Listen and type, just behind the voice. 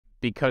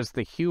because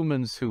the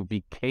humans who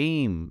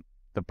became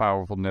the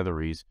powerful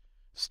Netherese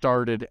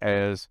started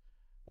as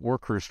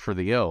workers for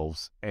the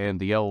elves, and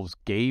the elves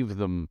gave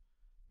them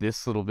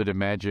this little bit of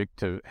magic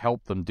to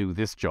help them do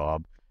this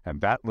job,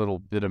 and that little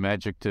bit of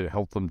magic to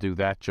help them do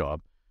that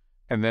job.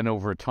 And then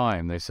over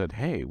time, they said,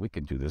 hey, we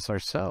can do this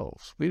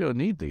ourselves. We don't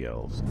need the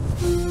elves.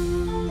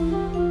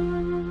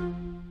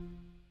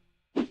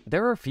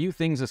 There are few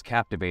things as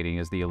captivating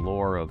as the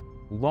allure of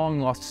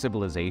long-lost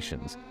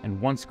civilizations and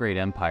once great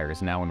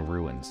empires now in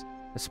ruins,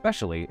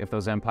 especially if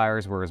those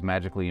empires were as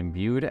magically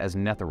imbued as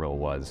Netheril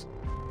was.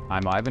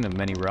 I'm Ivan of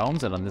Many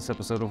Realms, and on this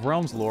episode of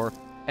Realmslore,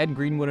 Ed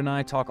Greenwood and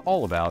I talk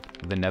all about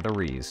the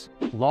Netherese.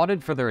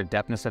 Lauded for their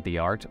adeptness at the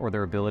art or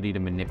their ability to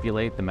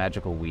manipulate the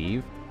magical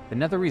weave, the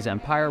Netherese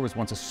Empire was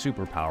once a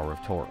superpower of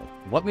Toril.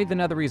 What made the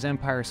Netherese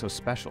Empire so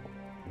special?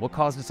 What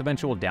caused its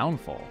eventual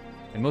downfall?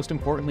 And most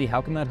importantly,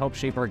 how can that help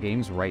shape our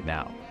games right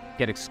now?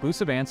 Get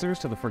exclusive answers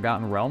to the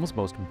Forgotten Realms'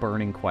 most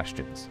burning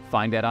questions.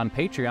 Find Ed on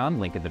Patreon,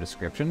 link in the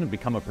description, and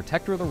become a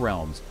protector of the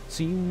realms,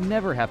 so you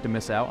never have to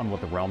miss out on what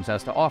the realms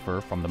has to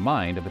offer from the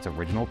mind of its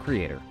original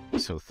creator.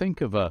 So think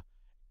of a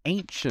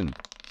ancient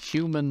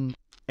human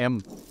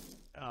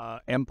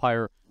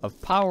empire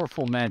of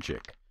powerful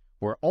magic,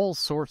 where all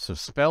sorts of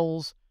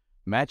spells,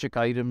 magic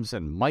items,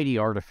 and mighty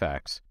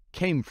artifacts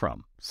came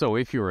from. So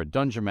if you're a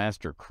dungeon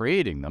master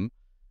creating them,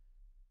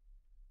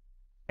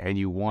 and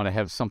you want to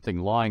have something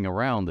lying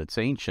around that's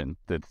ancient,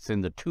 that's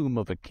in the tomb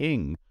of a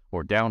king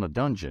or down a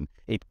dungeon,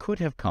 it could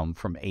have come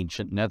from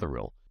ancient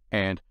Netheril.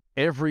 And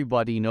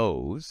everybody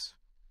knows,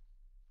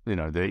 you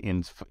know,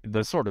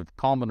 the sort of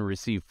common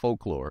received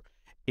folklore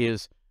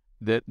is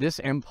that this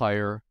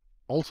empire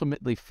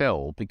ultimately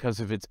fell because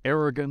of its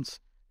arrogance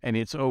and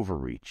its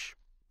overreach.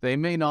 They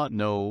may not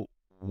know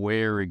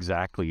where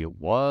exactly it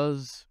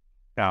was.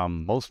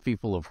 Most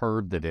people have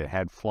heard that it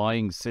had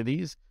flying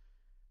cities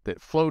that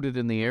floated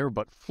in the air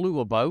but flew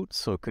about,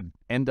 so it could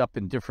end up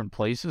in different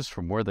places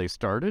from where they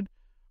started,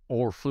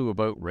 or flew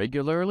about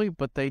regularly,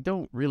 but they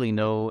don't really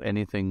know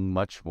anything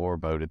much more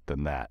about it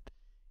than that.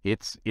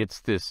 It's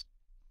this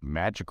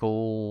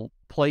magical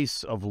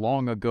place of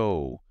long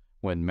ago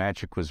when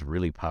magic was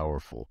really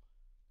powerful.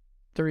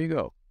 There you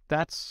go.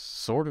 That's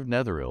sort of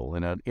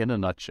Netheril in a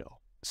nutshell.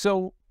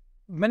 So,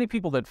 many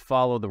people that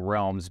follow the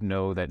realms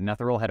know that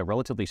Netheril had a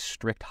relatively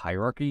strict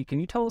hierarchy. Can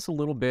you tell us a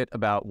little bit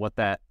about what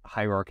that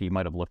hierarchy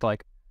might have looked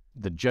like?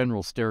 The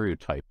general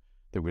stereotype,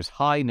 there was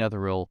high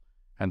Netheril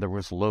and there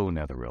was low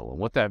Netheril. And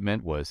what that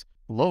meant was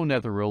low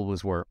Netheril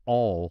was where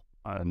all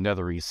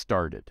Netherese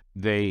started.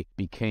 They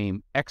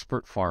became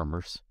expert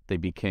farmers, they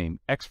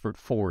became expert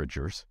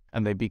foragers,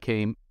 and they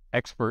became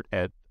expert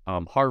at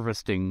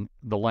harvesting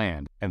the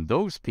land. And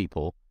those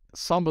people,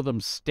 some of them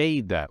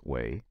stayed that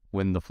way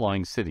when the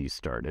flying cities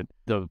started.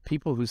 The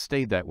people who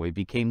stayed that way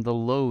became the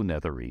low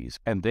Netherese,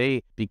 and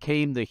they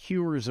became the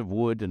hewers of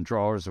wood and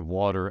drawers of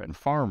water and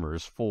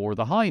farmers for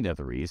the high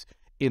Netherese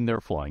in their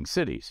flying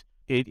cities.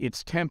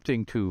 It's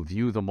tempting to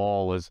view them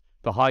all as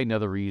the high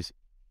Netherese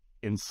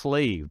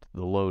enslaved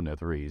the low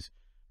Netherese,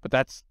 but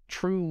that's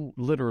true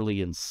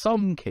literally in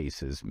some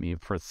cases, I mean,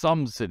 for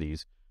some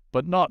cities,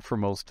 but not for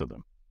most of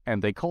them.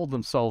 And they called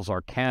themselves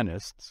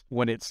Arcanists.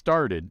 When it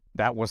started,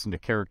 that wasn't a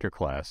character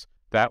class.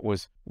 That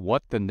was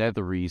what the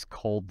Netherese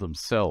called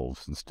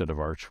themselves instead of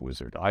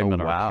Archwizard. I'm an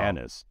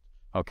Arcanist.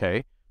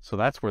 Okay? So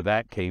that's where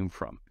that came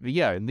from.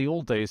 Yeah, in the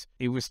old days,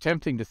 it was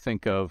tempting to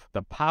think of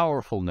the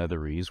powerful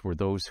Netherese were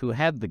those who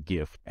had the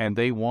gift, and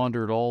they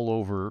wandered all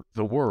over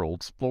the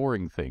world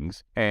exploring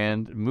things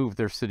and moved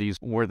their cities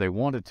where they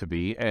wanted to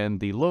be, and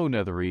the low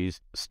Netherese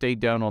stayed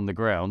down on the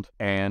ground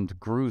and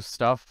grew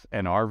stuff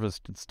and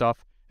harvested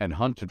stuff and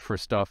hunted for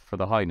stuff for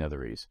the high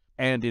Netherese.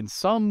 And in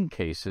some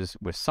cases,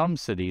 with some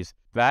cities,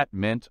 that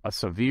meant a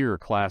severe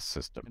class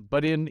system.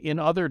 But in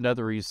other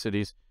Netherese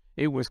cities,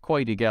 it was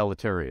quite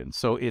egalitarian.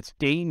 So it's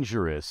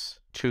dangerous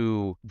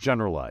to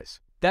generalize.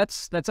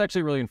 That's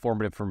actually really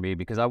informative for me,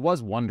 because I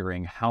was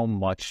wondering how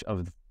much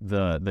of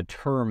the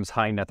terms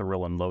high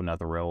Netheril and low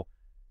Netheril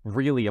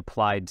really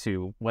applied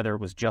to whether it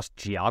was just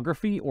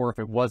geography or if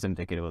it was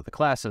indicative of the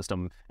class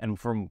system. And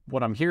from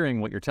what I'm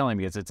hearing, what you're telling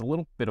me is it's a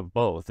little bit of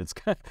both. It's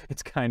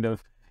kind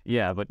of,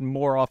 yeah, but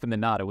more often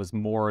than not, it was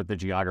more the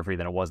geography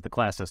than it was the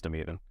class system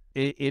even.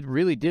 It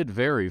really did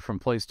vary from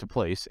place to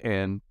place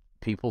and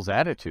people's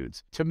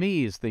attitudes. To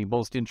me, is the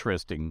most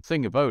interesting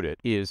thing about it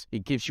is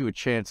it gives you a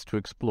chance to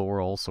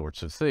explore all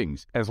sorts of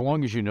things. As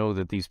long as you know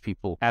that these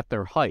people at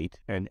their height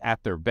and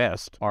at their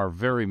best are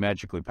very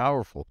magically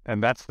powerful.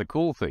 And that's the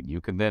cool thing. You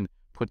can then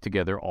put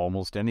together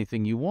almost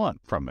anything you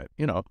want from it,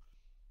 you know.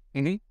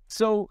 Mm-hmm.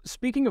 So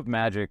speaking of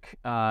magic,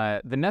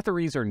 the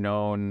Netherese are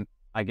known,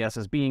 I guess,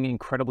 as being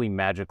incredibly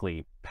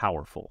magically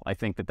powerful. I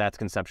think that's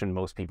conception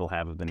most people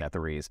have of the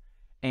Netherese.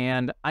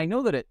 And I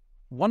know that at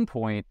one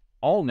point,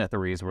 all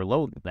Netherese were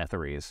low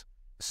Netherese.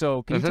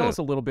 So can you tell us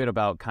a little bit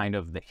about kind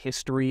of the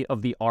history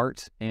of the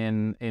art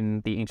in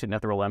the ancient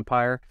Netheril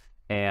Empire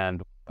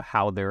and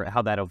how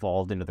that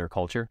evolved into their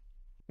culture?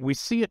 We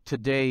see it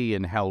today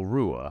in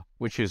Halrua,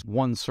 which is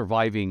one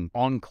surviving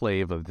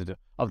enclave of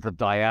the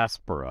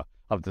diaspora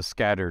of the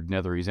scattered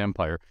Netherese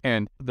Empire.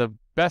 And the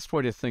best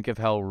way to think of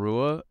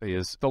Helrua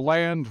is the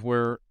land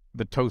where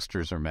the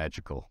toasters are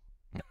magical.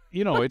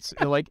 You know, it's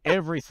like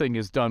everything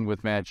is done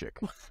with magic,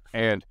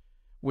 and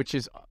which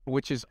is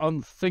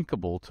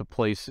unthinkable to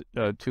place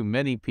to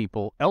many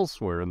people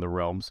elsewhere in the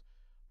realms,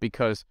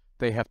 because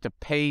they have to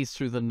pay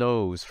through the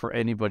nose for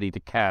anybody to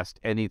cast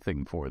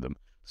anything for them.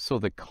 So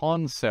the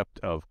concept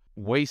of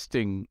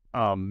wasting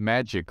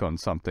magic on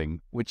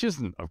something, which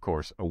isn't, of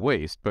course, a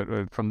waste, but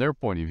from their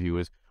point of view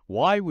is,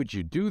 why would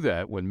you do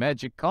that when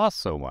magic costs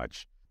so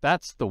much?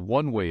 That's the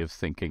one way of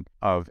thinking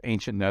of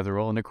ancient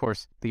Netheril. And of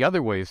course, the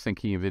other way of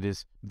thinking of it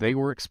is they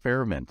were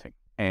experimenting.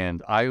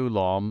 And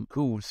Aiulam,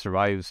 who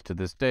survives to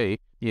this day,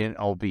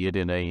 albeit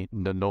in a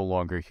no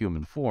longer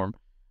human form,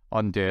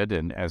 undead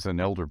and as an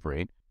elder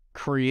brain,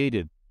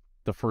 created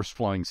the first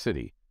flying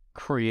city,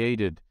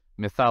 created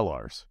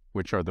Mythalars,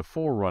 which are the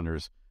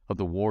forerunners of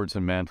the wards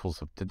and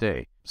mantles of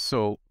today.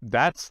 So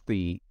that's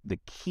the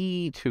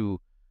key to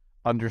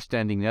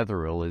understanding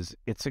Netheril, is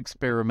it's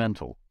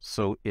experimental.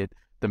 So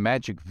the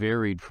magic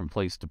varied from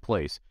place to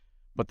place,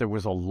 but there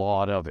was a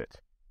lot of it.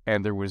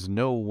 And there was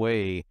no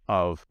way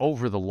of,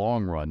 over the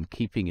long run,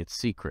 keeping it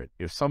secret.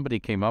 If somebody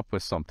came up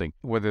with something,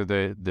 whether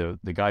the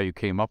guy who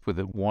came up with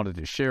it wanted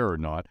to share or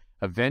not,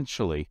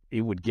 eventually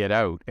it would get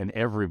out, and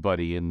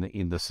everybody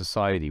in the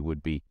society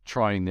would be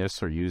trying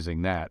this or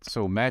using that.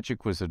 So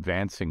magic was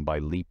advancing by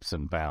leaps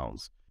and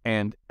bounds.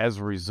 And as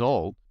a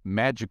result,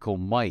 magical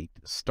might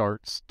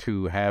starts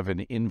to have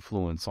an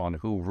influence on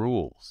who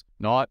rules.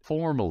 Not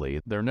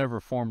formally. They're never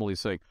formally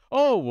saying,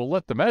 oh, we'll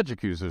let the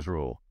magic users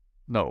rule.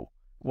 No.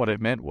 What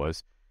it meant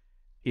was,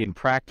 in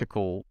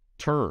practical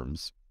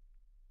terms,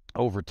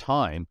 over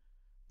time,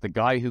 the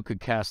guy who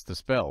could cast the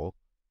spell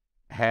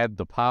had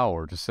the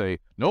power to say,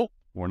 nope,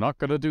 we're not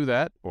going to do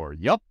that, or,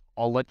 yup,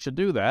 I'll let you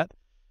do that.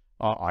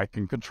 I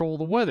can control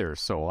the weather,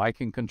 so I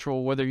can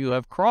control whether you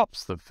have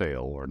crops that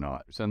fail or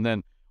not. And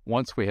then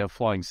once we have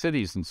flying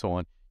cities and so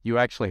on, you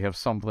actually have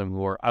something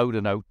who are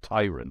out-and-out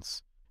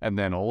tyrants. And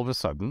then all of a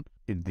sudden,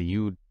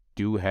 you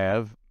do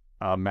have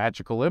a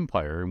magical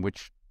empire in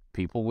which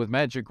people with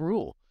magic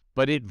rule.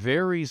 But it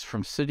varies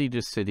from city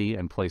to city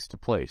and place to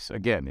place.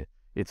 Again,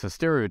 it's a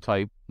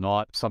stereotype,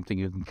 not something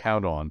you can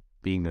count on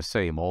being the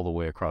same all the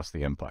way across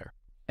the empire.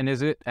 And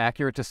is it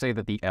accurate to say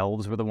that the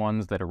elves were the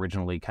ones that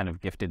originally kind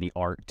of gifted the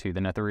art to the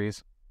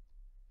Netherese?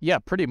 Yeah,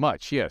 pretty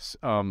much, yes.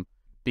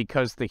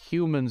 Because the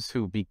humans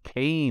who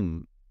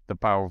became the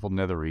powerful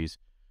Netherese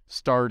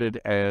started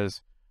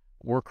as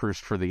workers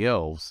for the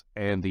elves,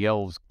 and the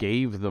elves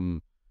gave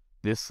them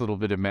this little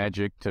bit of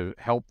magic to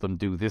help them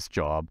do this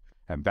job,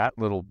 and that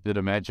little bit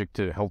of magic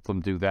to help them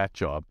do that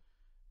job.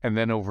 And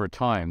then over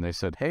time, they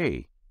said,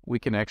 hey, we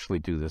can actually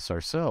do this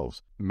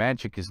ourselves.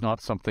 Magic is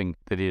not something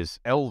that is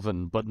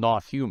elven but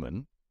not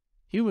human.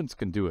 Humans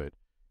can do it.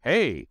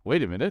 Hey,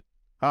 wait a minute.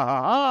 Ha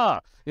ha ha!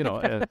 You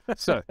know,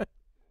 so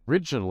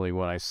originally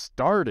when I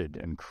started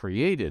and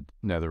created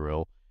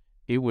Netheril,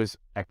 it was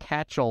a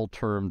catch-all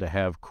term to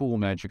have cool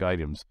magic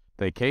items.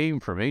 They came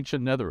from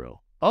ancient Netheril.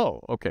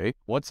 Oh, okay.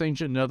 What's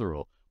ancient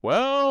Netheril?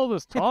 Well,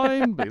 this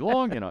time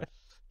belong,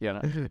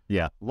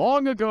 yeah,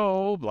 long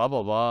ago, blah,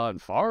 blah, blah,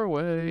 and far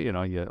away,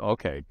 yeah,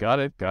 okay, got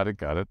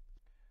it.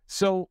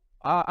 So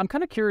I'm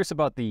kind of curious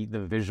about the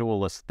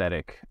visual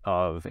aesthetic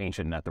of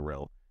ancient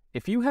Netheril.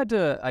 If you had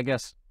to, I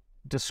guess,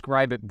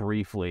 describe it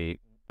briefly,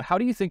 how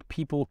do you think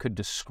people could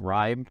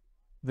describe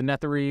the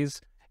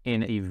Netherese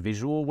in a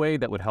visual way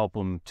that would help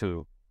them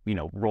to,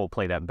 role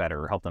play that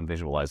better, or help them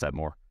visualize that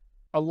more?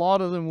 A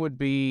lot of them would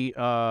be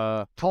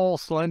tall,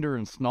 slender,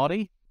 and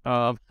snotty.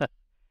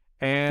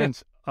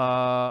 And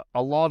a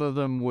lot of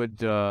them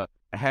would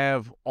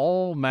have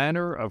all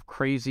manner of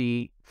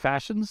crazy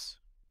fashions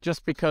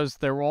just because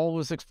they're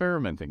always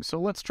experimenting.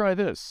 So let's try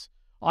this.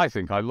 I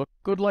think I look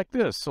good like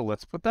this, so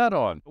let's put that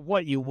on.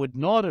 What you would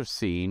not have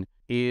seen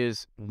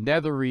is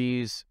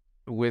Netherese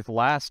with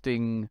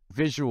lasting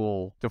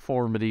visual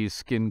deformities,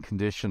 skin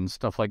conditions,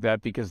 stuff like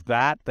that, because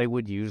that they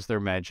would use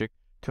their magic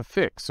to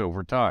fix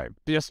over time,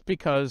 just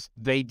because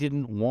they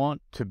didn't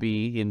want to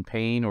be in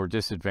pain or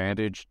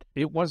disadvantaged.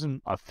 It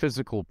wasn't a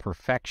physical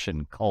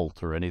perfection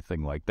cult or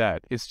anything like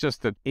that. It's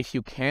just that if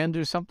you can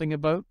do something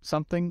about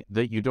something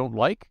that you don't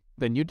like,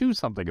 then you do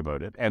something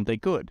about it, and they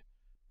could.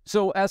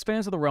 So as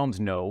fans of the realms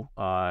know,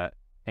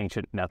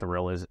 ancient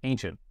Netheril is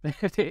ancient.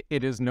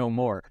 It is no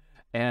more.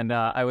 And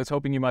I was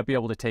hoping you might be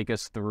able to take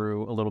us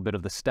through a little bit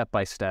of the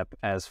step-by-step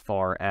as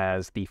far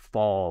as the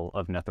fall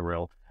of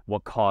Netheril,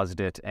 what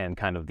caused it, and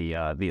kind of the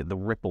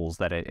ripples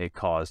that it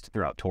caused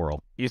throughout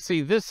Toril. You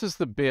see, this is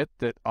the bit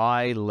that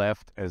I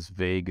left as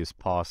vague as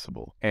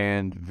possible,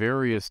 and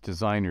various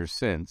designers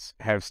since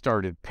have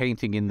started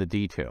painting in the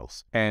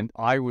details. And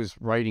I was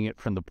writing it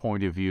from the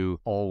point of view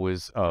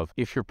always of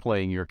if you're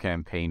playing your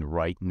campaign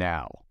right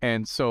now.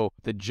 And so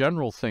the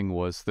general thing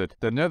was that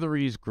the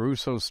Netherese grew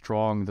so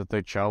strong that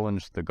they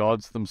challenged the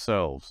gods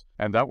themselves,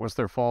 and that was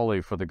their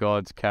folly, for the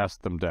gods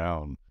cast them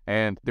down.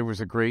 and there was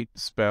a great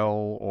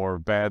spell or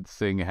bad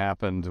thing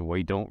happened.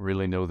 We don't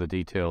really know the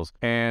details,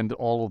 and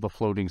all of the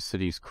floating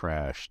cities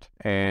crashed,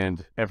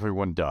 and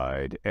everyone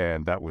died,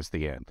 and that was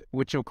the end,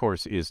 which of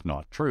course is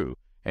not true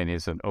and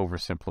is an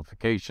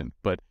oversimplification,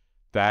 but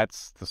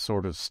that's the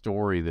sort of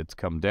story that's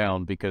come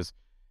down because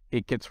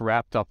it gets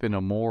wrapped up in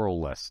a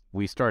moral lesson.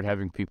 We start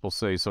having people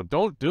say, so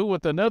don't do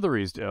what the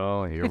Netherese do.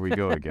 Oh, here we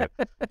go again.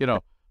 You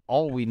know,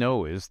 all we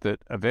know is that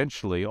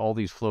eventually all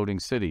these floating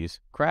cities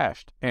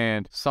crashed,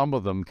 and some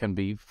of them can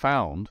be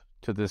found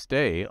to this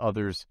day.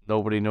 Others,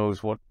 nobody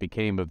knows what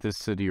became of this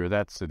city or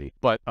that city.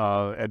 But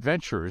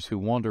adventurers who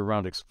wander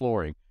around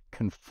exploring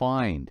can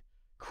find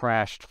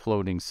crashed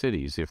floating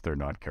cities if they're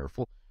not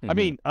careful. I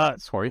mean,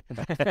 sorry.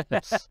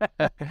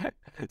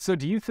 So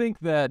do you think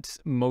that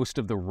most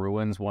of the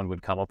ruins one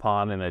would come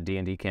upon in a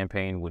D&D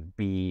campaign would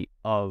be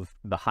of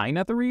the high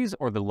Netherese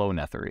or the low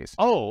Netherese?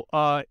 Oh,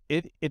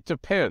 it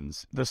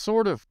depends. The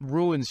sort of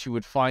ruins you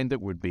would find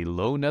that would be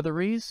low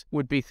Netherese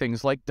would be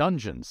things like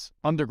dungeons,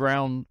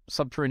 underground,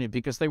 subterranean,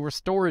 because they were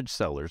storage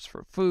cellars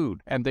for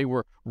food, and they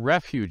were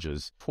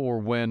refuges for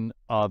when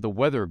the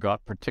weather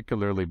got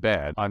particularly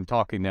bad. I'm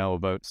talking now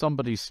about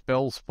somebody's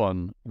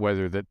spell-spun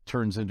weather that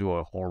turns into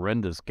a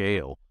horrendous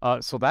gale.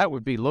 So that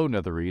would be low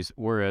Netherese,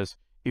 whereas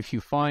if you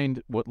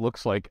find what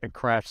looks like a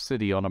crashed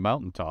city on a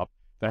mountaintop,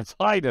 that's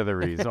high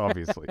Netherese,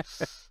 obviously.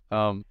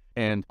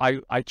 And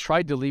I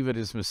tried to leave it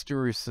as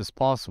mysterious as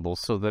possible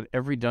so that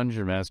every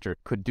dungeon master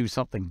could do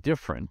something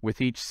different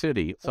with each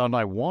city. So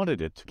I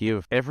wanted it to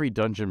give every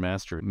dungeon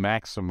master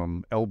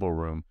maximum elbow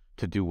room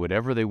to do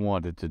whatever they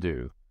wanted to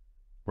do.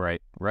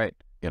 Right, right.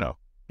 You know,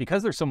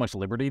 because there's so much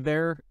liberty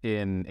there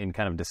in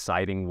kind of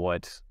deciding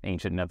what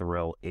ancient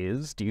Netheril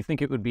is, do you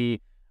think it would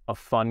be a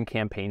fun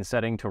campaign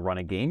setting to run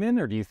a game in,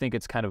 or do you think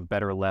it's kind of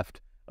better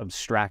left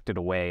abstracted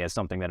away as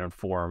something that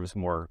informs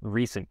more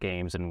recent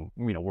games? And,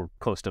 you know, we're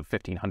close to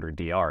 1500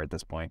 DR at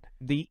this point.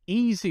 The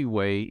easy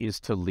way is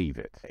to leave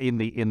it in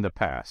the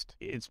past.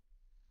 It's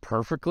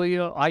perfectly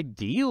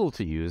ideal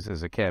to use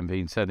as a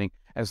campaign setting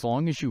as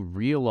long as you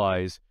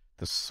realize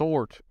the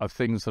sort of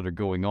things that are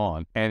going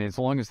on, and as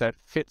long as that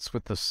fits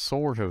with the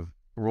sort of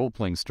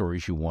role-playing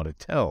stories you want to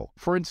tell.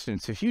 For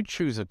instance, if you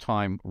choose a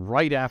time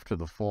right after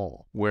the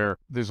fall where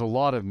there's a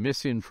lot of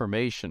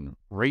misinformation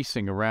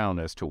racing around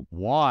as to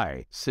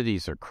why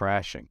cities are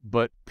crashing,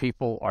 but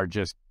people are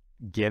just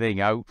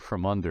getting out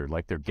from under,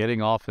 like they're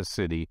getting off a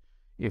city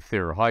if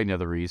they're high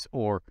Netherese,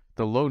 or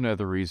the low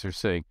Netherese are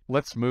saying,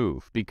 let's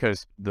move,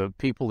 because the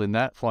people in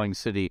that flying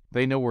city,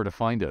 they know where to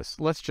find us.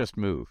 Let's just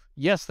move.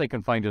 Yes, they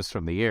can find us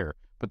from the air,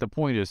 but the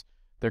point is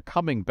they're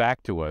coming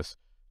back to us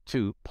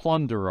to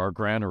plunder our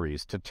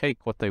granaries, to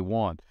take what they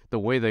want, the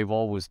way they've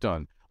always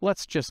done.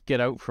 Let's just get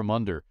out from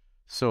under.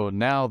 So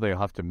now they'll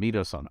have to meet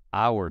us on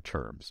our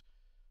terms.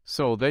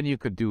 So then you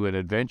could do an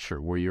adventure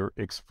where you're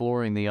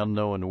exploring the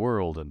unknown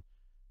world and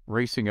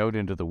racing out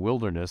into the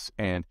wilderness,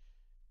 and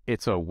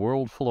it's a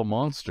world full of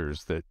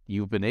monsters that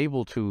you've been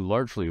able to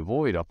largely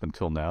avoid up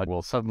until now.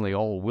 Well, suddenly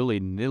all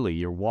willy-nilly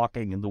you're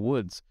walking in the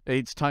woods.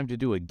 It's time to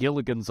do a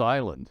Gilligan's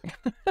Island.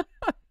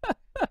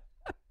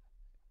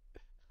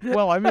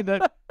 Well, I mean,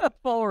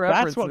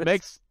 that's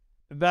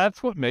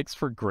what makes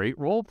for great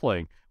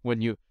role-playing,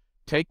 when you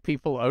take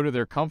people out of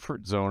their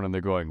comfort zone and they're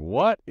going,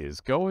 what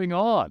is going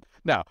on?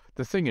 Now,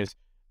 the thing is,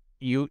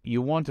 you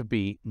want to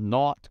be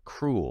not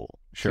cruel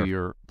to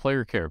your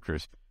player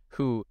characters,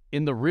 who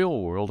in the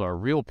real world are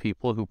real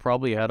people who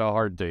probably had a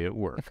hard day at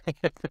work.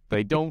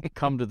 They don't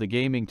come to the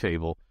gaming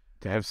table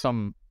to have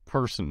some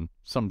person,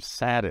 some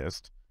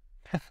sadist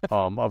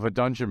of a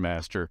dungeon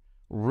master,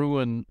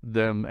 ruin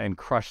them and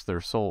crush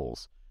their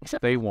souls.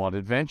 They want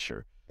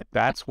adventure.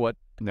 That's what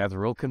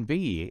Netheril can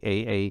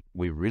be.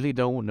 We really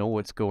don't know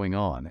what's going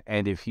on.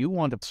 And if you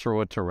want to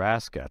throw a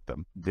Tarrasque at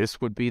them,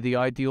 this would be the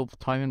ideal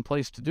time and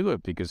place to do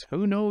it, because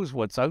who knows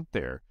what's out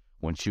there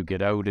once you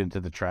get out into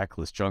the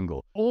trackless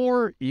jungle.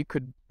 Or you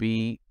could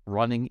be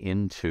running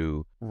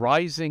into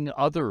rising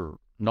other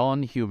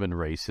non-human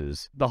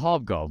races, the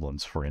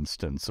hobgoblins, for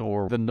instance,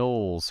 or the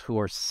gnolls, who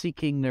are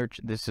seeking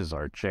this is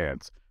our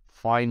chance.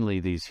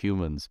 Finally, these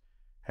humans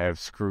have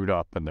screwed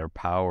up and their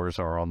powers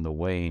are on the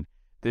wane.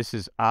 This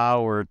is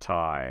our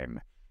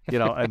time, you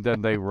know, and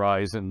then they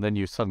rise, and then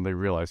you suddenly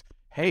realize,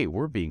 hey,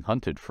 we're being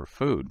hunted for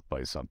food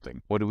by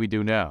something. What do we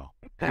do now?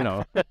 You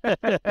know.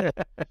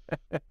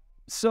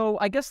 So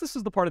I guess this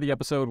is the part of the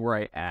episode where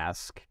I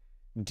ask,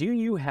 do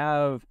you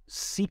have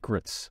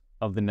secrets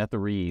of the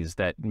Netherese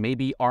that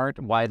maybe aren't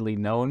widely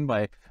known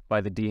by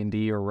the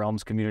D&D or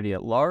Realms community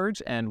at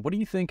large? And what do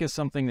you think is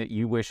something that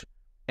you wish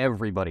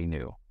everybody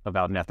knew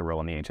about Netheril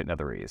and the ancient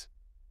Netherese?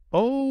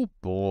 Oh,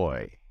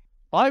 boy.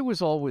 I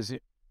was always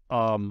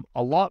a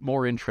lot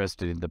more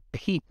interested in the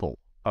people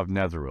of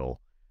Netheril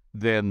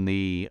than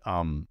the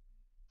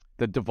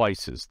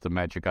devices, the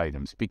magic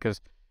items, because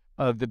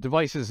the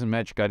devices and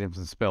magic items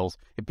and spells,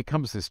 it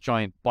becomes this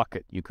giant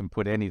bucket you can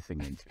put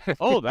anything into.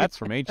 Oh, that's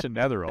from ancient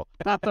Netheril.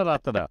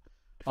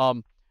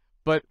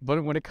 But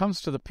when it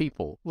comes to the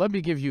people, let me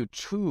give you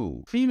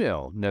 2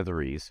 female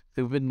Netherese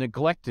who've been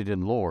neglected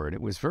in lore, and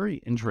it was very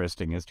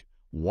interesting as to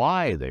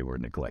why they were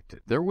neglected.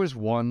 There was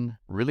one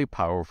really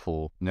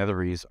powerful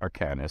Netherese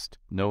arcanist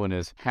known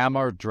as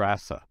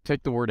Hammerdratha.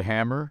 Take the word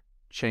hammer,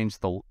 change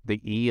the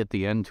E at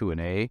the end to an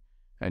A,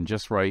 and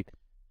just write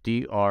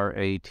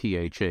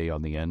D-R-A-T-H-A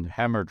on the end,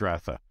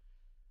 Hammerdratha.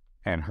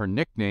 And her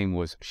nickname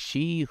was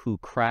She Who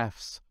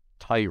Crafts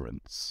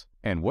Tyrants.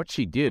 And what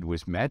she did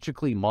was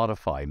magically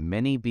modify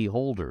many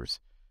beholders,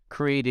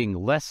 creating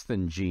less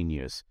than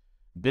genius,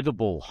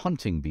 biddable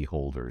hunting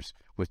beholders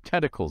with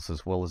tentacles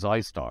as well as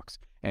eye stalks,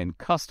 and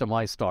custom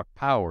eye stalk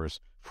powers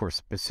for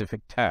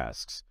specific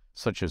tasks,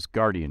 such as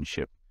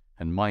guardianship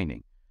and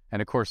mining.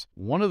 And of course,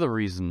 one of the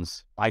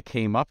reasons I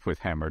came up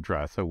with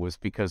Hammerdratha was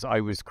because I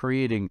was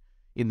creating,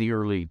 in the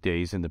early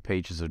days in the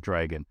Pages of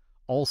Dragon,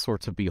 all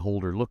sorts of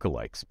beholder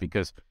lookalikes,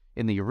 because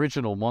in the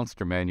original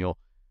monster manual,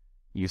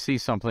 you see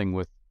something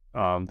with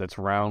that's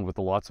round with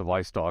lots of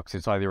eye stalks.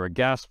 It's either a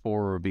gas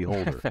spore or a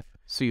beholder.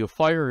 So you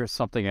fire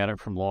something at it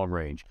from long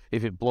range.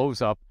 If it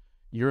blows up,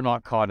 you're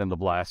not caught in the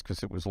blast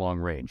because it was long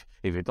range.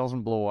 If it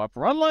doesn't blow up,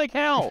 run like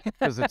hell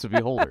because it's a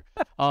beholder.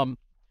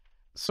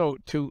 So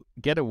to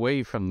get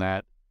away from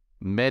that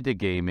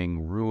metagaming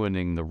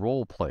ruining the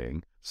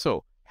role-playing,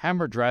 so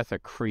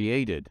Hammerdratha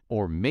created,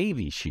 or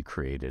maybe she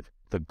created,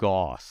 the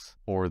Goth,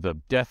 or the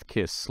Death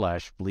Kiss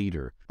 /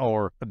 Bleeder,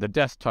 or the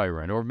Death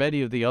Tyrant, or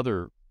many of the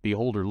other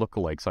beholder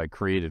lookalikes I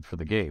created for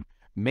the game.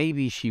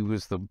 Maybe she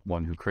was the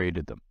one who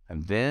created them.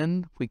 And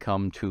then we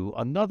come to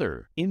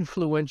another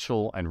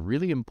influential and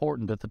really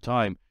important at the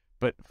time,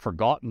 but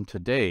forgotten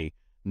today,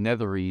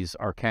 Netherese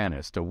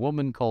arcanist, a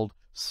woman called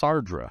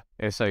Sardra,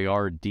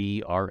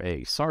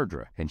 S-A-R-D-R-A,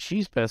 Sardra. And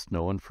she's best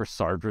known for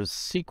Sardra's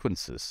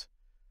sequences,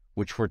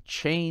 which were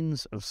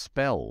chains of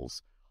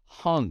spells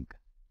hung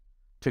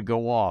to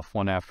go off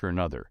one after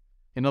another.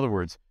 In other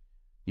words,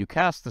 you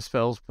cast the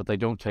spells, but they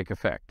don't take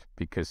effect,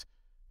 because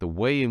the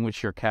way in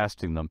which you're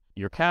casting them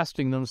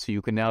so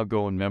you can now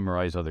go and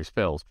memorize other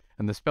spells,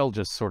 and the spell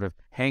just sort of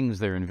hangs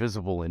there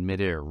invisible in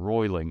midair,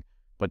 roiling,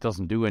 but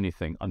doesn't do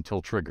anything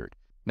until triggered.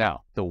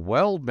 Now, the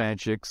weld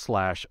magic /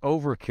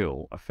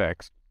 overkill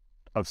effects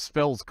of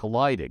spells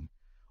colliding,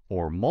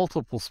 or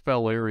multiple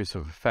spell areas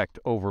of effect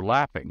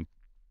overlapping,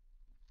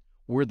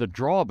 were the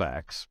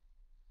drawbacks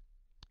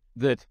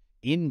that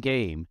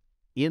in-game,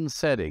 in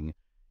setting,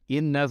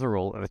 in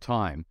Netheril at the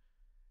time,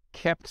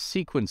 kept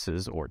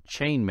sequences or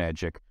chain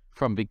magic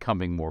from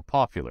becoming more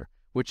popular,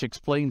 which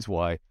explains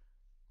why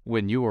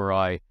when you or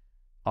I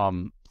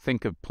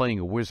think of playing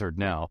a wizard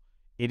now,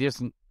 it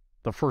isn't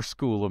the first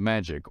school of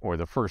magic or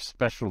the first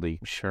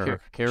specialty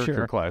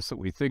character class that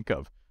we think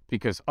of,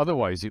 because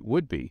otherwise it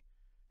would be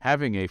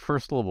having a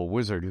first level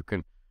wizard who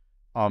can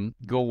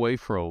go away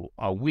for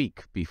a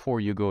week before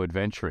you go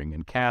adventuring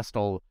and cast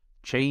all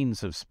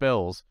chains of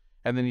spells,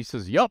 and then he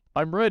says, "Yup,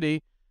 I'm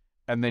ready."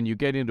 And then you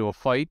get into a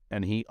fight,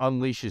 and he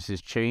unleashes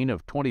his chain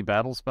of 20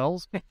 battle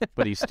spells,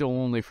 but he's still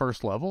only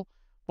first level.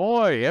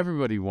 Boy,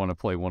 everybody want to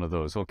play one of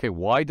those. Okay,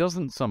 why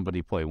doesn't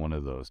somebody play one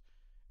of those?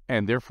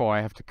 And therefore,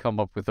 I have to come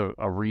up with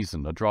a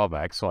reason, a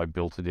drawback, so I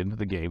built it into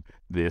the game.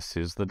 This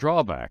is the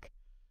drawback.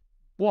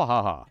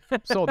 Wahaha.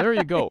 So there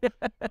you go.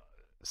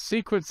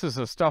 Sequences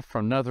of stuff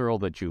from Netheril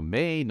that you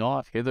may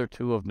not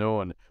hitherto have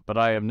known, but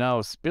I am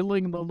now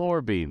spilling the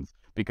lore beans,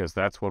 because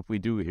that's what we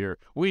do here.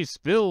 We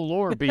spill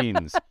lore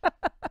beans.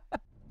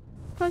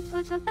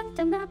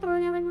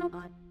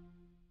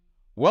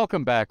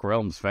 Welcome back,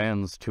 Realms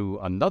fans, to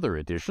another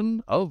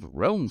edition of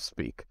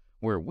Realmspeak,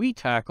 where we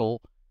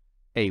tackle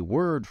a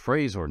word,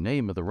 phrase, or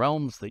name of the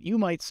realms that you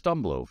might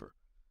stumble over.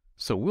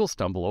 So we'll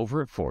stumble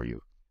over it for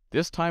you.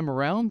 This time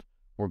around,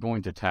 we're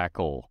going to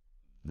tackle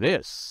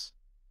this.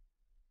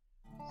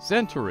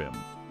 Zentarim,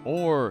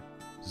 or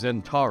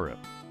Zentarim.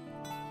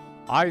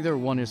 Either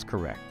one is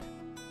correct.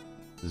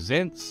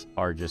 Zents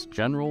are just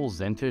general,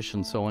 Zentish,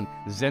 and so on.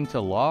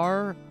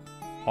 Zentalar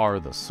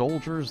are the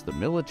soldiers, the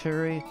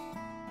military,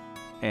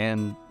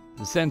 and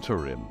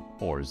Zentarim,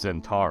 or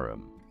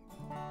Zentarim,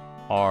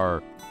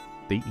 are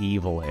the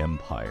evil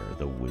empire,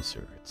 the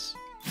wizards.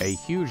 A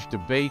huge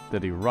debate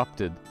that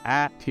erupted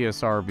at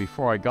TSR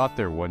before I got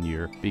there one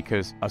year,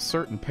 because a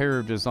certain pair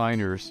of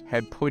designers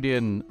had put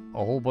in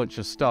a whole bunch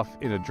of stuff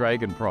in a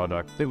dragon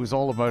product that was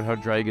all about how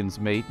dragons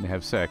mate and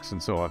have sex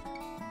and so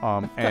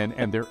on,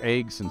 and their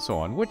eggs and so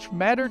on, which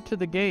mattered to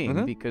the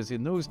game, because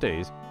in those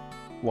days,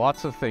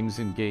 lots of things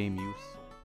in game use